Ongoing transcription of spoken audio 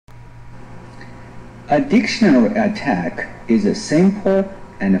A dictionary attack is a simple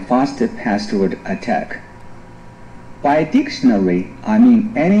and fast password attack. By dictionary, I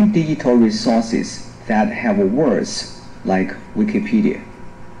mean any digital resources that have words like Wikipedia.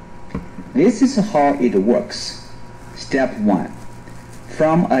 This is how it works. Step 1.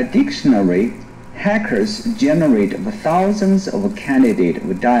 From a dictionary, hackers generate thousands of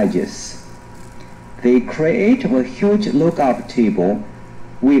candidate digests. They create a huge lookup table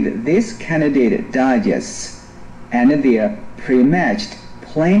with these candidate digests and their pre-matched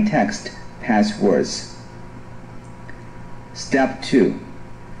plain text passwords. Step 2.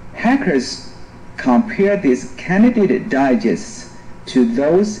 Hackers compare these candidate digests to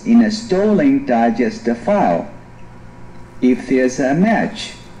those in a stolen digest file. If there's a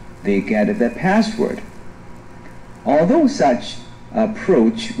match, they get the password. Although such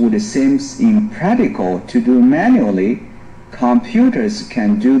approach would seem impractical to do manually, computers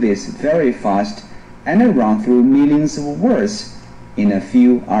can do this very fast and run through millions of words in a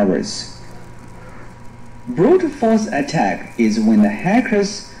few hours. Brute force attack is when the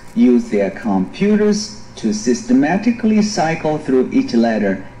hackers use their computers to systematically cycle through each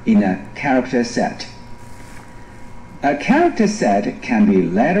letter in a character set. A character set can be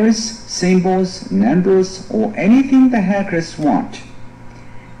letters, symbols, numbers, or anything the hackers want.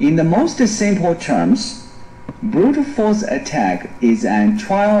 In the most simple terms, brute force attack is a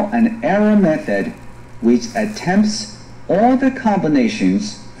trial and error method which attempts all the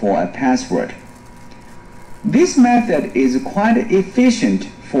combinations for a password. This method is quite efficient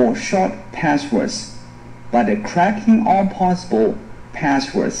for short passwords, but cracking all possible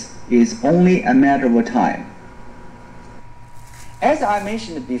passwords is only a matter of time. As I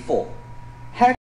mentioned before,